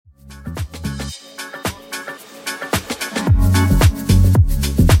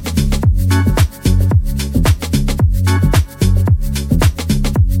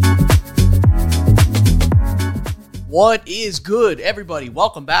What is good, everybody?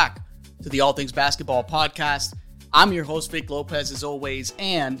 Welcome back to the All Things Basketball Podcast. I'm your host, Vic Lopez, as always,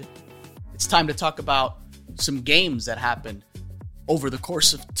 and it's time to talk about some games that happened over the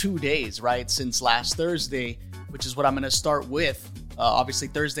course of 2 days, right? Since last Thursday, which is what I'm going to start with. Obviously,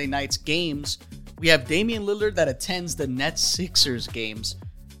 Thursday night's games. We have Damian Lillard that attends the Nets-Sixers games,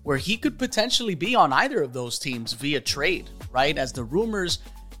 where he could potentially be on either of those teams via trade, right? As the rumors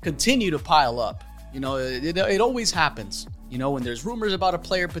continue to pile up. You know, it always happens. You know, when there's rumors about a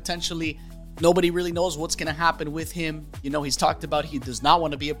player potentially, nobody really knows what's going to happen with him. You know, he's talked about he does not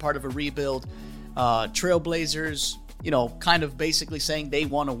want to be a part of a rebuild. Trailblazers, you know, kind of basically saying they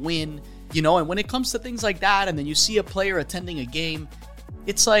want to win. You know, and when it comes to things like that, and then you see a player attending a game,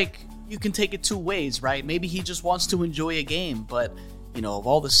 it's like you can take it two ways, right? Maybe he just wants to enjoy a game, but, you know, of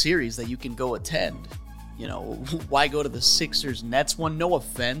all the series that you can go attend, you know, why go to the Sixers-Nets one? No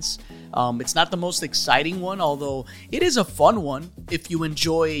offense. It's not the most exciting one, although it is a fun one if you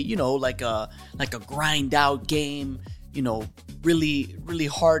enjoy, you know, like a grind-out game, you know, really, really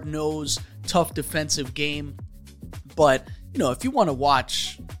hard-nosed, tough defensive game. But, you know, if you want to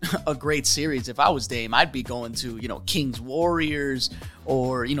watch a great series, if I was Dame, I'd be going to, you know, Kings-Warriors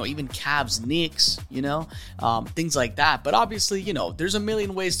or, you know, even Cavs-Knicks, you know, things like that. But obviously, you know, there's a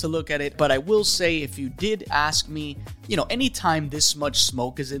million ways to look at it. But I will say, if you did ask me, you know, anytime this much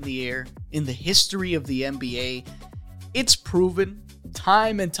smoke is in the air in the history of the NBA, it's proven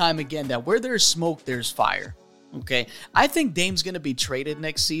time and time again that where there's smoke, there's fire. Okay, I think Dame's going to be traded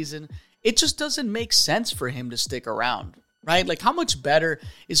next season. It just doesn't make sense for him to stick around, right? Like, how much better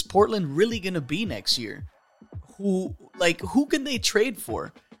is Portland really going to be next year? Who can they trade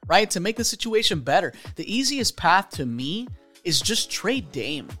for, right? To make the situation better. The easiest path to me is just trade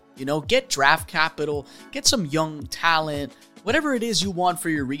Dame. You know, get draft capital, get some young talent, whatever it is you want for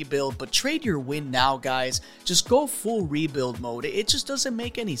your rebuild, but trade your win now, guys. Just go full rebuild mode. It just doesn't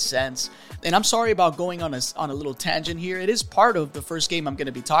make any sense. And I'm sorry about going on a little tangent here. It is part of the first game I'm going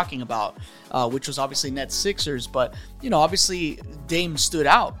to be talking about, which was obviously Nets-Sixers. But, you know, obviously Dame stood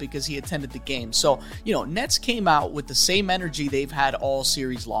out because he attended the game. So, you know, Nets came out with the same energy they've had all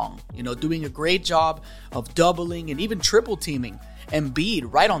series long. You know, doing a great job of doubling and even triple teaming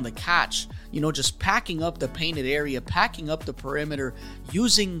Embiid right on the catch, you know, just packing up the painted area, packing up the perimeter,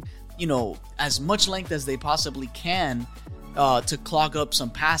 using, you know, as much length as they possibly can to clog up some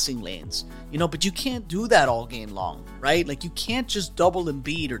passing lanes, you know, but you can't do that all game long, right? Like, you can't just double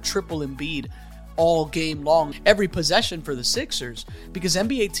Embiid or triple Embiid all game long, every possession for the Sixers, because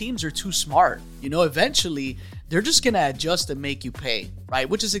NBA teams are too smart. You know, eventually they're just going to adjust and make you pay, right?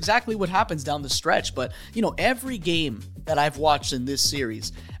 Which is exactly what happens down the stretch. But, you know, every game that I've watched in this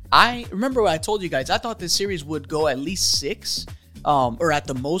series, I remember what I told you guys. I thought this series would go at least 6, or at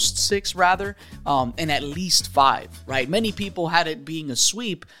the most 6 rather, and at least 5, right? Many people had it being a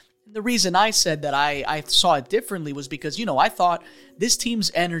sweep. The reason I said that I saw it differently was because, you know, I thought this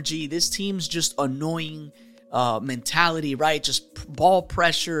team's energy, this team's just annoying mentality, right? Just ball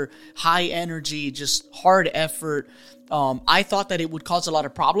pressure, high energy, just hard effort. I thought that it would cause a lot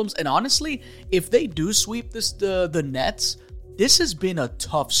of problems. And honestly, if they do sweep the Nets, this has been a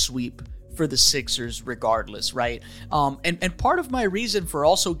tough sweep for the Sixers regardless, right? And part of my reason for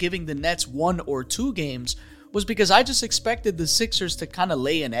also giving the Nets 1 or 2 games was because I just expected the Sixers to kind of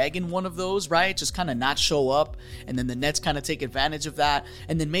lay an egg in one of those, right? Just kind of not show up, and then the Nets kind of take advantage of that,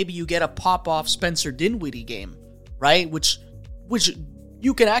 and then maybe you get a pop-off Spencer Dinwiddie game, right? Which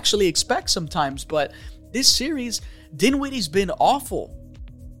you can actually expect sometimes, but this series, Dinwiddie's been awful.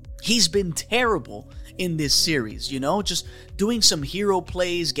 He's been terrible in this series, you know, just doing some hero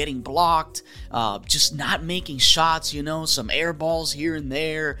plays, getting blocked, just not making shots, you know, some air balls here and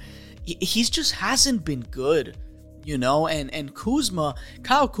there. He's just hasn't been good, you know, and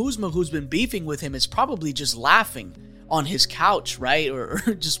Kyle Kuzma, who's been beefing with him, is probably just laughing on his couch, right? Or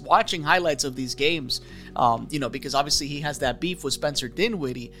just watching highlights of these games, you know, because obviously he has that beef with Spencer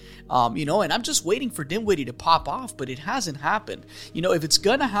Dinwiddie, you know, and I'm just waiting for Dinwiddie to pop off, but it hasn't happened. You know, if it's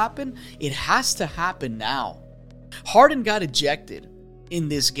going to happen, it has to happen now. Harden got ejected in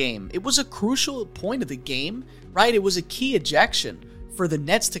this game. It was a crucial point of the game, right? It was a key ejection for the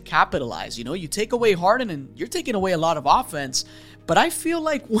Nets to capitalize. You know, you take away Harden and you're taking away a lot of offense. But I feel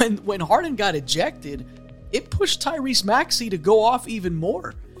like when Harden got ejected, it pushed Tyrese Maxey to go off even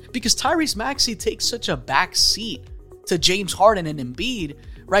more, because Tyrese Maxey takes such a back seat to James Harden and Embiid,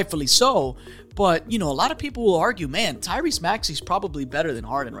 rightfully so. But, you know, a lot of people will argue, man, Tyrese Maxey's probably better than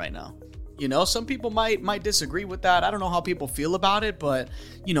Harden right now. You know, some people might disagree with that. I don't know how people feel about it, but,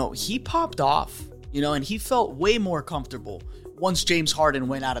 you know, he popped off, you know, and he felt way more comfortable once James Harden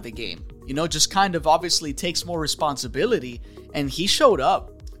went out of the game. just kind of obviously takes more responsibility, and he showed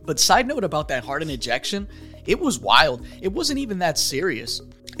up. But side note about that Harden ejection, it was wild. It wasn't even that serious.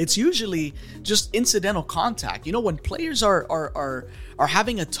 It's usually just incidental contact. When players are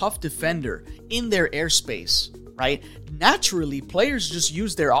having a tough defender in their airspace, right? Naturally, players just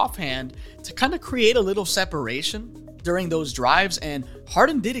use their offhand to kind of create a little separation during those drives, and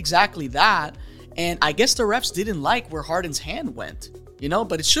Harden did exactly that. And I guess the refs didn't like where Harden's hand went,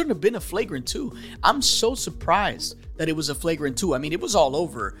 but it shouldn't have been a flagrant 2. I'm so surprised that it was a flagrant 2. I mean, it was all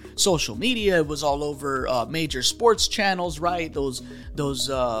over social media. It was all over major sports channels, right? Those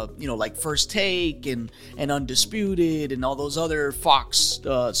like First Take and Undisputed and all those other Fox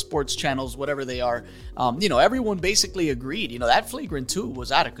sports channels, whatever they are. Everyone basically agreed, that flagrant 2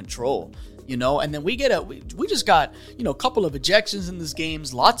 was out of control. And then we just got, a couple of ejections in this game,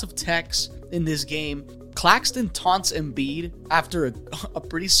 lots of techs in this game. Claxton taunts Embiid after a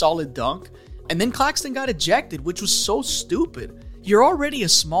pretty solid dunk. And then Claxton got ejected, which was so stupid. You're already a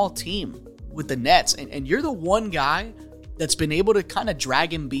small team with the Nets, and you're the one guy that's been able to kind of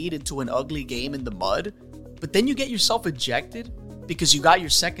drag Embiid into an ugly game in the mud. But then you get yourself ejected because you got your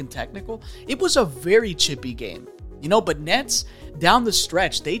second technical. It was a very chippy game, but Nets down the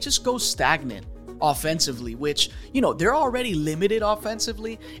stretch, they just go stagnant offensively, which, they're already limited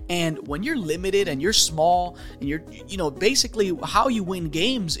offensively. And when you're limited and you're small and you're, basically how you win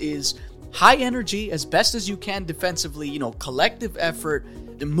games is high energy as best as you can defensively, collective effort,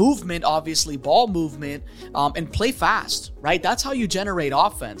 the movement, obviously ball movement, and play fast, right? That's how you generate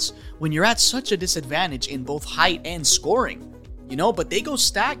offense when you're at such a disadvantage in both height and scoring, but they go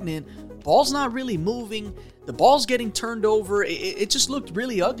stagnant. Ball's not really moving. The ball's getting turned over. It just looked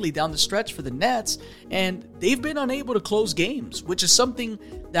really ugly down the stretch for the Nets, and they've been unable to close games, which is something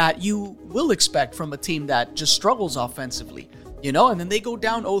that you will expect from a team that just struggles offensively, and then they go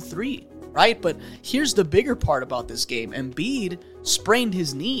down 0-3, right? But here's the bigger part about this game. Embiid sprained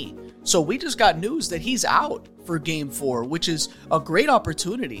his knee, so we just got news that he's out for Game 4, which is a great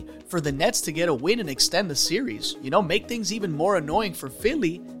opportunity for the Nets to get a win and extend the series, make things even more annoying for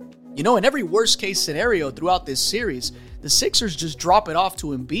Philly. In every worst case scenario throughout this series, the Sixers just drop it off to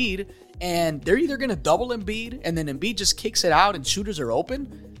Embiid, and they're either going to double Embiid, and then Embiid just kicks it out and shooters are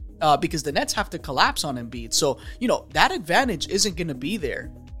open, because the Nets have to collapse on Embiid. So, that advantage isn't going to be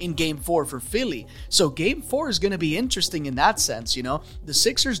there in Game 4 for Philly. So Game 4 is going to be interesting in that sense. The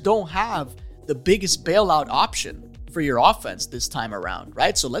Sixers don't have the biggest bailout option for your offense this time around,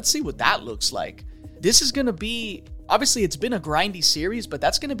 right? So let's see what that looks like. This is going to be, obviously it's been a grindy series, but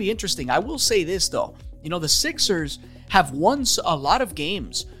that's going to be interesting. I will say this though, the Sixers have won a lot of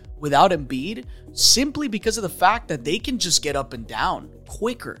games without Embiid simply because of the fact that they can just get up and down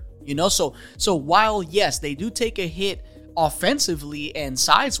quicker, so while yes, they do take a hit offensively and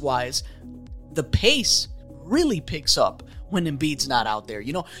size-wise, the pace really picks up when Embiid's not out there.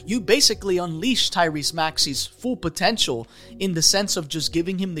 You basically unleash Tyrese Maxey's full potential in the sense of just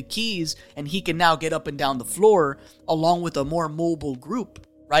giving him the keys, and he can now get up and down the floor along with a more mobile group,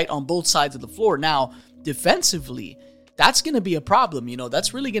 right, on both sides of the floor. Now, defensively, that's going to be a problem.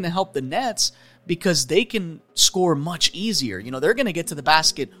 That's really going to help the Nets because they can score much easier. They're going to get to the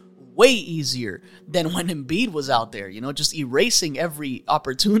basket way easier than when Embiid was out there, just erasing every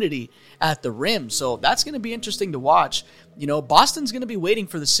opportunity at the rim. So that's going to be interesting to watch. Boston's going to be waiting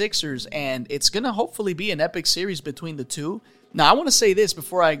for the Sixers, and it's going to hopefully be an epic series between the two. Now, I want to say this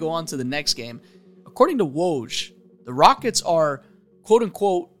before I go on to the next game. According to Woj, the Rockets are, quote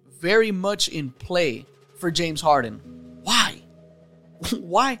unquote, very much in play for James Harden. Why?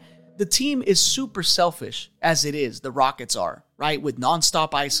 Why? The team is super selfish as it is. The Rockets are, right? With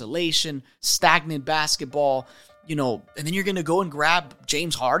nonstop isolation, stagnant basketball, and then you're going to go and grab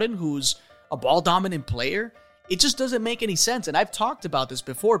James Harden, who's a ball-dominant player. It just doesn't make any sense. And I've talked about this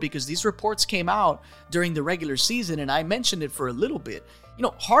before because these reports came out during the regular season, and I mentioned it for a little bit.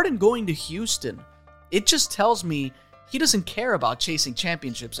 Harden going to Houston, it just tells me he doesn't care about chasing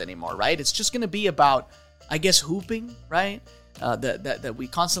championships anymore, right? It's just going to be about, I guess, hooping, right? That we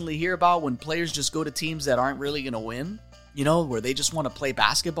constantly hear about when players just go to teams that aren't really going to win, where they just want to play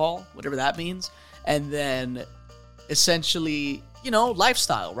basketball, whatever that means. And then essentially,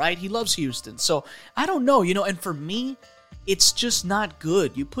 lifestyle, right? He loves Houston. So I don't know, and for me, it's just not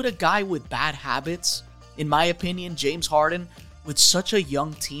good. You put a guy with bad habits, in my opinion, James Harden, with such a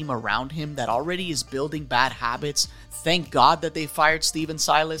young team around him that already is building bad habits. Thank God that they fired Steven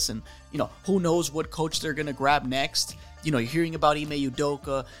Silas, and, who knows what coach they're going to grab next. You're hearing about Ime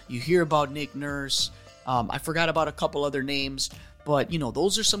Udoka, you hear about Nick Nurse. I forgot about a couple other names, but,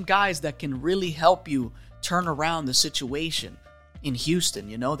 those are some guys that can really help you turn around the situation. in Houston.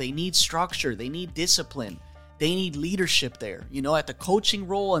 They need structure. They need discipline. They need leadership there, at the coaching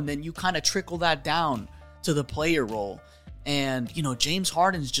role. And then you kind of trickle that down to the player role. And, James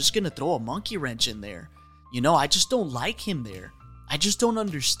Harden's just going to throw a monkey wrench in there. I just don't like him there. I just don't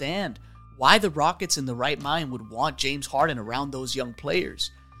understand why the Rockets in the right mind would want James Harden around those young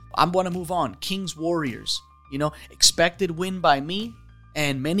players. I want to move on. Kings Warriors, expected win by me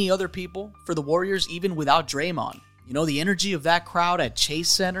and many other people for the Warriors, even without Draymond. The energy of that crowd at Chase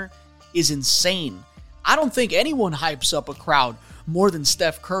Center is insane. I don't think anyone hypes up a crowd more than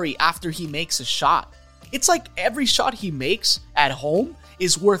Steph Curry after he makes a shot. It's like every shot he makes at home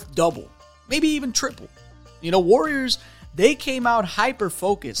is worth double, maybe even triple. Warriors, they came out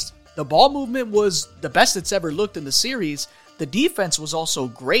hyper-focused. The ball movement was the best it's ever looked in the series. The defense was also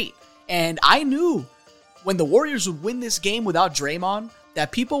great. And I knew when the Warriors would win this game without Draymond,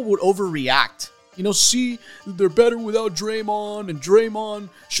 that people would overreact. See, they're better without Draymond, and Draymond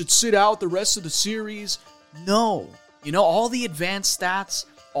should sit out the rest of the series. No. All the advanced stats,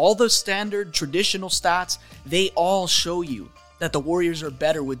 all the standard traditional stats, they all show you that the Warriors are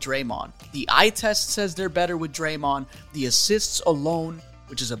better with Draymond. The eye test says they're better with Draymond. The assists alone,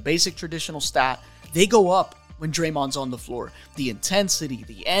 which is a basic traditional stat, they go up when Draymond's on the floor. The intensity,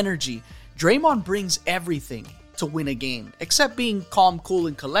 the energy. Draymond brings everything to win a game, except being calm, cool,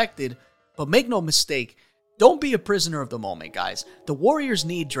 and collected. But make no mistake, don't be a prisoner of the moment, guys. The Warriors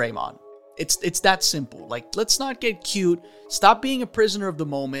need Draymond. It's that simple. Let's not get cute. Stop being a prisoner of the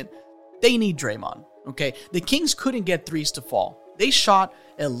moment. They need Draymond, okay? The Kings couldn't get threes to fall. They shot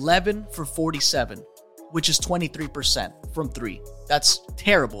 11 for 47, which is 23% from three. That's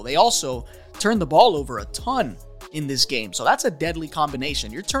terrible. They also turned the ball over a ton in this game. So that's a deadly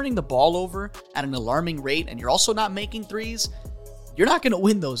combination. You're turning the ball over at an alarming rate, and you're also not making threes. You're not going to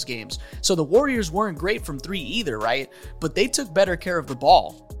win those games. So the Warriors weren't great from three either, right? But they took better care of the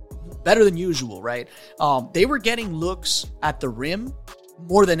ball. Better than usual, right? They were getting looks at the rim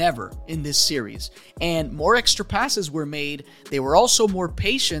more than ever in this series. And more extra passes were made. They were also more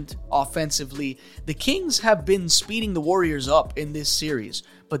patient offensively. The Kings have been speeding the Warriors up in this series.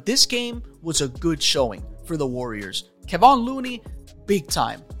 But this game was a good showing for the Warriors. Kevon Looney, big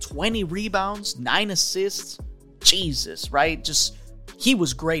time. 20 rebounds, 9 assists. Jesus, right? He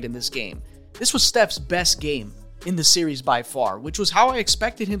was great in this game. This was Steph's best game in the series by far, which was how I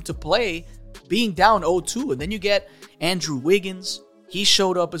expected him to play being down 0-2. And then you get Andrew Wiggins. He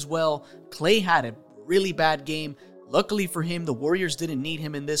showed up as well. Clay had a really bad game. Luckily for him, the Warriors didn't need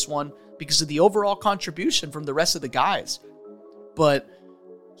him in this one because of the overall contribution from the rest of the guys. But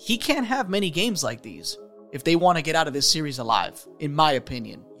he can't have many games like these if they want to get out of this series alive, in my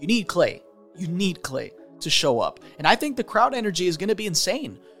opinion. You need Clay. You need Clay to show up. And I think the crowd energy is going to be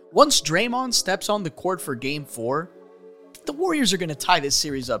insane. Once Draymond steps on the court for Game 4, the Warriors are going to tie this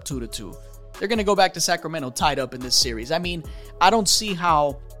series up 2-2. They're going to go back to Sacramento tied up in this series. I mean, I don't see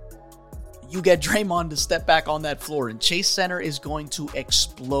how you get Draymond to step back on that floor, and Chase Center is going to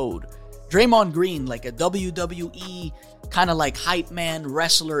explode. Draymond Green, like a WWE kind of like hype man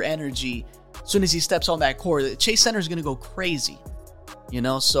wrestler energy. As soon as he steps on that court, Chase Center is going to go crazy.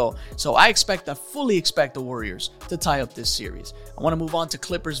 So I fully expect the Warriors to tie up this series. I want to move on to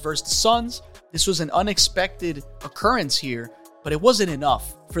Clippers versus the Suns. This was an unexpected occurrence here, but it wasn't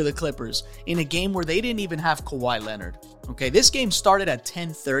enough for the Clippers in a game where they didn't even have Kawhi Leonard. Okay, this game started at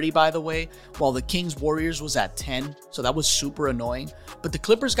 10:30, by the way, while the Kings Warriors was at 10, so that was super annoying. But the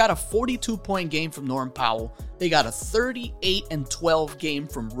Clippers got a 42-point game from Norm Powell. They got a 38-12 game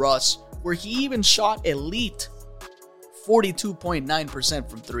from Russ, where he even shot elite 42.9%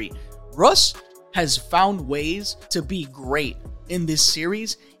 from three. Russ has found ways to be great in this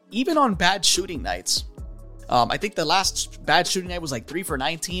series, even on bad shooting nights. I think the last bad shooting night was like 3 for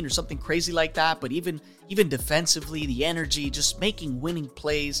 19 or something crazy like that. But even defensively, the energy, just making winning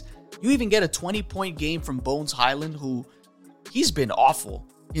plays. You even get a 20-point game from Bones Highland, who he's been awful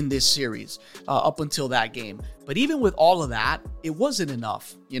in this series up until that game. But even with all of that, it wasn't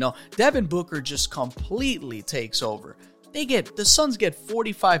enough. Devin Booker just completely takes over. The Suns get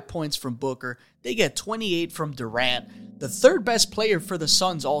 45 points from Booker. They get 28 from Durant. The third best player for the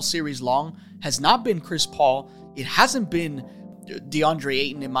Suns all series long has not been Chris Paul. It hasn't been DeAndre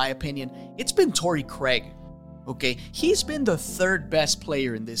Ayton, in my opinion. It's been Torrey Craig. Okay, he's been the third best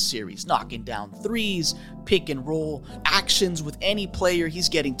player in this series, knocking down threes, pick and roll, actions with any player. He's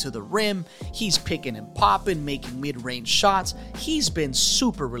getting to the rim. He's picking and popping, making mid-range shots. He's been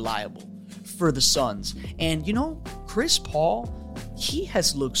super reliable for the Suns. And Chris Paul, he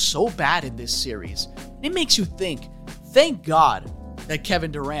has looked so bad in this series. It makes you think, thank God that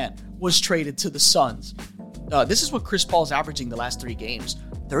Kevin Durant was traded to the Suns. This is what Chris Paul's averaging the last 3 games.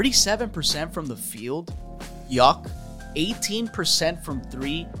 37% from the field. Yuck. 18% from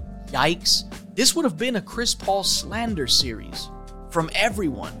 3. Yikes. This would have been a Chris Paul slander series from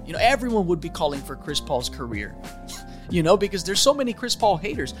everyone. Everyone would be calling for Chris Paul's career. Because there's so many Chris Paul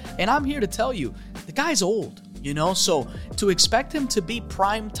haters. And I'm here to tell you, the guy's old, so to expect him to be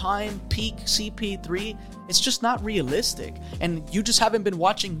prime time peak CP3, it's just not realistic. And you just haven't been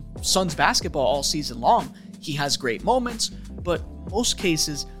watching Suns basketball all season long. He has great moments, but most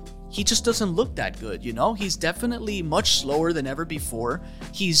cases, he just doesn't look that good, He's definitely much slower than ever before.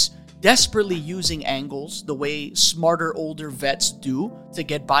 He's desperately using angles the way smarter older vets do to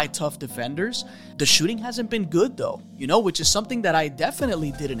get by tough defenders. The shooting hasn't been good though, which is something that I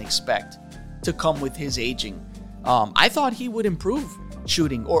definitely didn't expect to come with his aging. I thought he would improve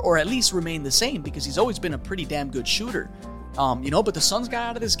shooting or at least remain the same because he's always been a pretty damn good shooter. But the Suns got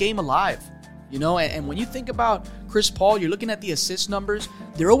out of this game alive. And when you think about Chris Paul, you're looking at the assist numbers.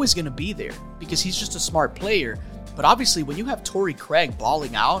 They're always going to be there because he's just a smart player. But obviously, when you have Torrey Craig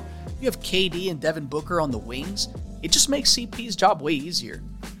balling out, you have KD and Devin Booker on the wings, it just makes CP's job way easier.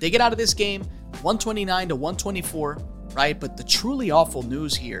 They get out of this game 129 to 124, right? But the truly awful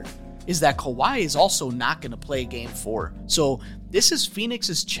news here is that Kawhi is also not going to play game 4. So this is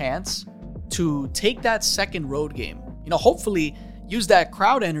Phoenix's chance to take that second road game. Hopefully use that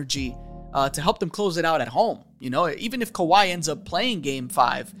crowd energy to help them close it out at home. Even if Kawhi ends up playing game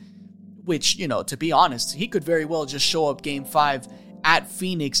 5, which, to be honest, he could very well just show up game 5 at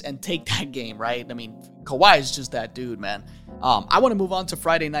Phoenix and take that game, right? I mean, Kawhi is just that dude, man. I want to move on to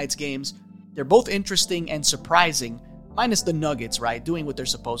Friday night's games. They're both interesting and surprising, minus the Nuggets, right? Doing what they're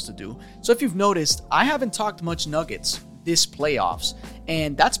supposed to do. So if you've noticed, I haven't talked much Nuggets this playoffs,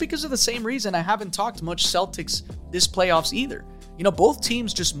 and that's because of the same reason I haven't talked much Celtics this playoffs either. Both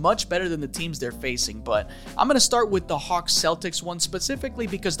teams just much better than the teams they're facing, but I'm going to start with the Hawks-Celtics one specifically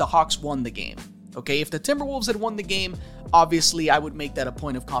because the Hawks won the game. Okay, if the Timberwolves had won the game, obviously I would make that a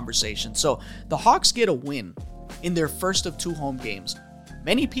point of conversation. So the Hawks get a win in their first of 2 home games.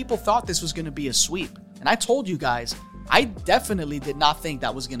 Many people thought this was going to be a sweep, and I told you guys, I definitely did not think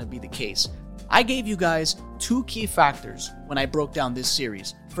that was going to be the case. I gave you guys 2 key factors when I broke down this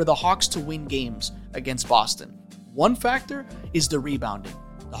series for the Hawks to win games against Boston. One factor is the rebounding.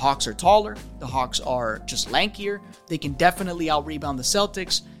 The Hawks are taller, the Hawks are just lankier, they can definitely out-rebound the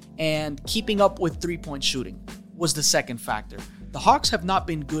Celtics, and keeping up with 3-point shooting was the second factor. The Hawks have not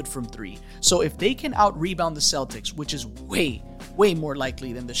been good from 3, so if they can out-rebound the Celtics, which is way more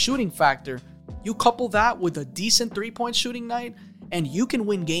likely than the shooting factor, you couple that with a decent 3-point shooting night, and you can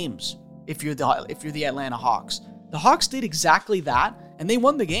win games if you're the Atlanta Hawks. The Hawks did exactly that, and they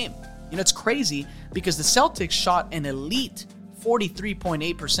won the game. It's crazy because the Celtics shot an elite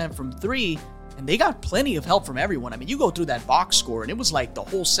 43.8% from 3, and they got plenty of help from everyone. I mean, you go through that box score, and it was like the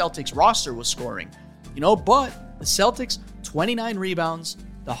whole Celtics roster was scoring. But the Celtics, 29 rebounds.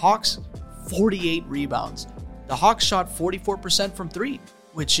 The Hawks, 48 rebounds. The Hawks shot 44% from 3,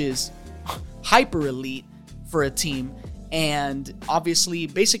 which is hyper elite for a team, and obviously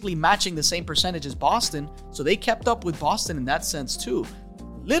basically matching the same percentage as Boston, so they kept up with Boston in that sense too.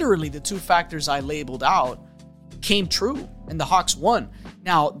 Literally, the 2 factors I labeled out came true, and the Hawks won.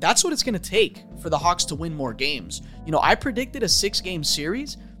 Now, that's what it's going to take for the Hawks to win more games. I predicted a 6-game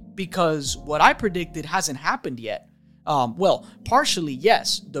series because what I predicted hasn't happened yet. Partially,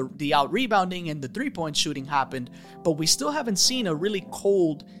 yes, the out-rebounding and the 3-point shooting happened, but we still haven't seen a really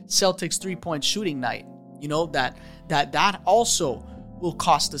cold Celtics 3-point shooting night. That also will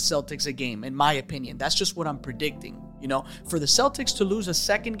cost the Celtics a game, in my opinion. That's just what I'm predicting. For the Celtics to lose a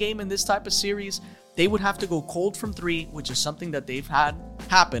second game in this type of series, they would have to go cold from 3, which is something that they've had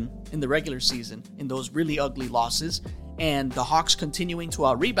happen in the regular season in those really ugly losses, and the Hawks continuing to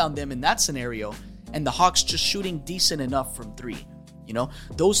out-rebound them in that scenario, and the Hawks just shooting decent enough from 3.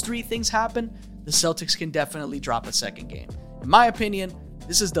 Those 3 things happen, the Celtics can definitely drop a second game. In my opinion,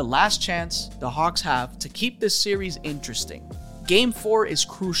 this is the last chance the Hawks have to keep this series interesting. Game 4 is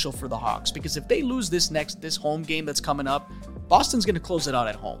crucial for the Hawks because if they lose this home game that's coming up, Boston's going to close it out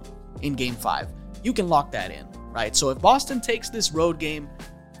at home in Game 5. You can lock that in, right? So if Boston takes this road game,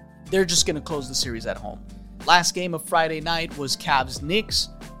 they're just going to close the series at home. Last game of Friday night was Cavs-Knicks.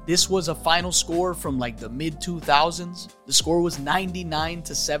 This was a final score from like the mid-2000s. The score was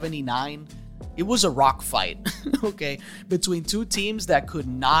 99-79. It was a rock fight, okay, between 2 teams that could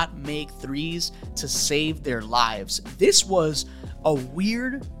not make threes to save their lives. This was a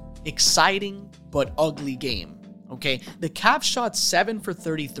weird, exciting, but ugly game, okay? The Cavs shot 7 for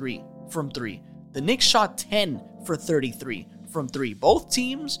 33 from 3. The Knicks shot 10 for 33 from three. Both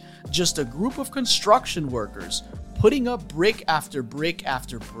teams, just a group of construction workers putting up brick after brick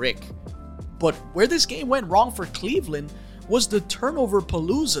after brick. But where this game went wrong for Cleveland was the turnover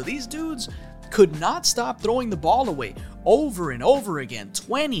palooza. These dudes could not stop throwing the ball away over and over again.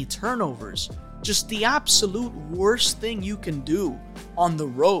 20 turnovers. Just the absolute worst thing you can do on the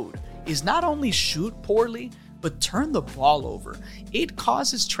road is not only shoot poorly, but turn the ball over. It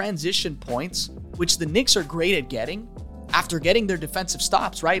causes transition points, which the Knicks are great at getting after getting their defensive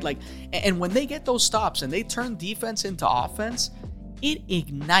stops, right? And when they get those stops and they turn defense into offense, it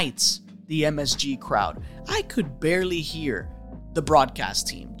ignites the MSG crowd. I could barely hear the broadcast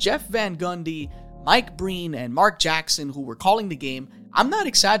team. Jeff Van Gundy, Mike Breen, and Mark Jackson, who were calling the game, I'm not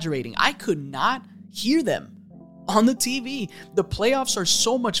exaggerating. I could not hear them on the TV. The playoffs are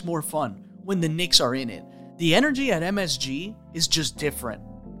so much more fun when the Knicks are in it. The energy at MSG is just different.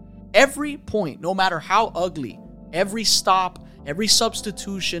 Every point, no matter how ugly, every stop, every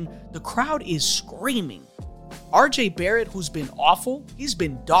substitution, the crowd is screaming. RJ Barrett, who's been awful, he's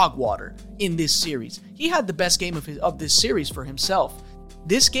been dog water in this series. He had the best game of this series for himself.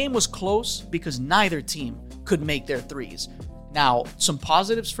 This game was close because neither team could make their threes. Now, some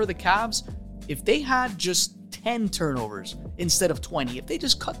positives for the Cavs, if they had just 10 turnovers instead of 20, if they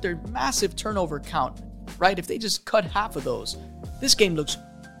just cut their massive turnover count, right? If they just cut half of those, this game looks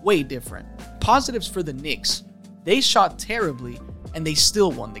way different. Positives for the Knicks, they shot terribly and they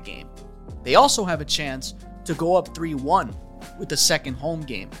still won the game. They also have a chance to go up 3-1 with the second home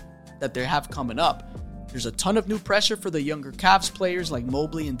game that they have coming up. There's a ton of new pressure for the younger Cavs players like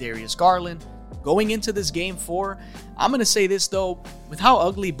Mobley and Darius Garland. Going into this game 4, I'm going to say this though, with how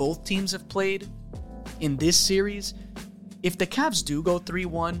ugly both teams have played in this series, if the Cavs do go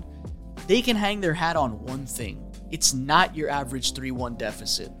 3-1, they can hang their hat on one thing. It's not your average 3-1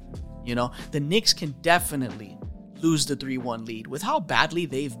 deficit. You know, the Knicks can definitely lose the 3-1 lead with how badly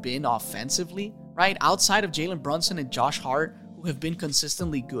they've been offensively, right? Outside of Jalen Brunson and Josh Hart, who have been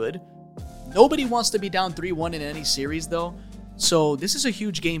consistently good, nobody wants to be down 3-1 in any series though. So this is a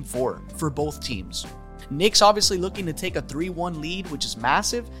huge game 4 for both teams. Knicks obviously looking to take a 3-1 lead, which is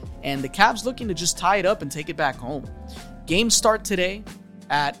massive, and the Cavs looking to just tie it up and take it back home. Games start today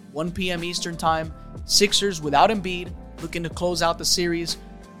at 1 p.m. Eastern Time. Sixers without Embiid looking to close out the series.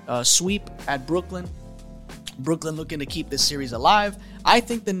 Sweep at Brooklyn. Brooklyn looking to keep this series alive. I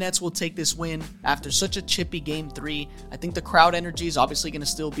think the Nets will take this win after such a chippy game 3. I think the crowd energy is obviously going to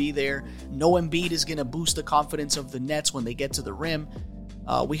still be there. No Embiid is going to boost the confidence of the Nets when they get to the rim.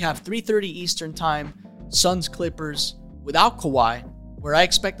 We have 3:30 Eastern Time, Suns Clippers without Kawhi, where I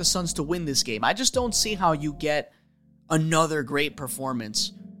expect the Suns to win this game. I just don't see how you get another great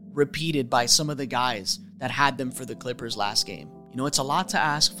performance repeated by some of the guys that had them for the Clippers last game. You know, it's a lot to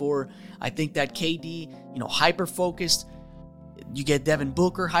ask for. I think that KD, hyper-focused. You get Devin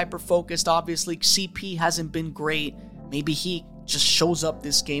Booker hyper-focused, obviously. CP hasn't been great. Maybe he just shows up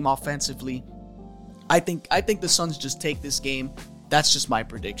this game offensively. I think the Suns just take this game. That's just my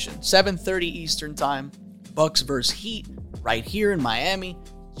prediction. 7:30 Eastern Time, Bucks versus Heat, right here in Miami.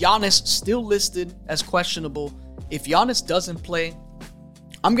 Giannis still listed as questionable. If Giannis doesn't play,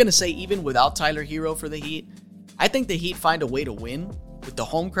 I'm going to say even without Tyler Hero for the Heat, I think the Heat find a way to win with the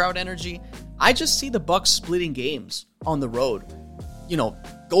home crowd energy. I just see the Bucks splitting games on the road.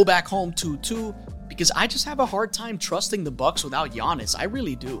 Go back home 2-2 because I just have a hard time trusting the Bucks without Giannis. I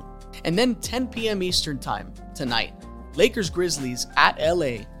really do. And then 10 p.m. Eastern Time tonight, Lakers Grizzlies at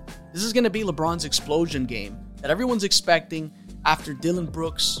LA. This is going to be LeBron's explosion game that everyone's expecting after Dylan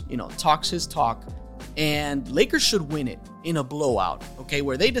Brooks, talks his talk. And Lakers should win it in a blowout, okay,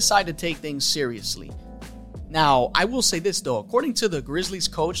 where they decide to take things seriously. Now, I will say this, though. According to the Grizzlies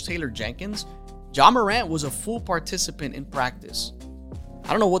coach, Taylor Jenkins, Ja Morant was a full participant in practice.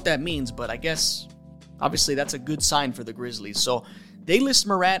 I don't know what that means, but I guess, obviously, that's a good sign for the Grizzlies. So, they list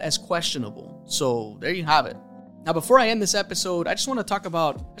Morant as questionable. So, there you have it. Now, before I end this episode, I just want to talk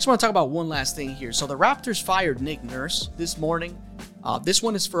about one last thing here. So, the Raptors fired Nick Nurse this morning. This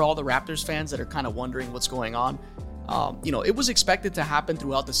one is for all the Raptors fans that are kind of wondering what's going on. It was expected to happen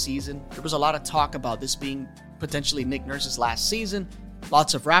throughout the season. There was a lot of talk about this being potentially Nick Nurse's last season.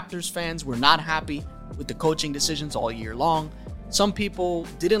 Lots of Raptors fans were not happy with the coaching decisions all year long. Some people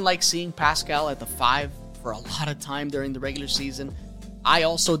didn't like seeing Pascal at the 5 for a lot of time during the regular season. I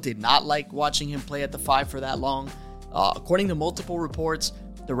also did not like watching him play at the 5 for that long. According to multiple reports,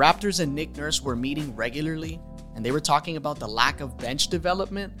 the Raptors and Nick Nurse were meeting regularly, and they were talking about the lack of bench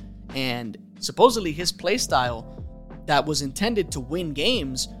development, and supposedly his play style that was intended to win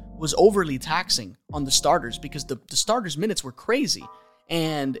games was overly taxing on the starters because the starters' minutes were crazy.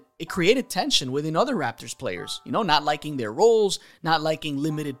 And it created tension within other Raptors players, not liking their roles, not liking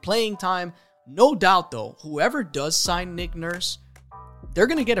limited playing time. No doubt, though, whoever does sign Nick Nurse, they're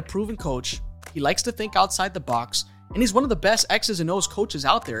going to get a proven coach. He likes to think outside the box, and he's one of the best X's and O's coaches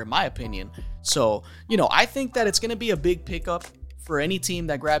out there, in my opinion. So, I think that it's going to be a big pickup for any team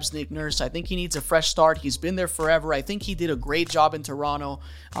that grabs Nick Nurse. I think he needs a fresh start. He's been there forever. I think he did a great job in Toronto.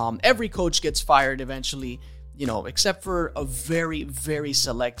 Every coach gets fired eventually, except for a very, very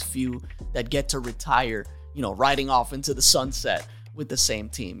select few that get to retire, riding off into the sunset with the same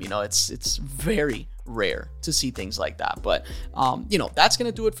team. It's very rare to see things like that. But, that's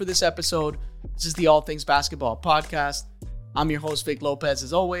going to do it for this episode. This is the All Things Basketball Podcast. I'm your host, Vic Lopez,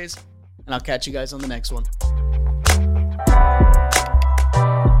 as always, and I'll catch you guys on the next one.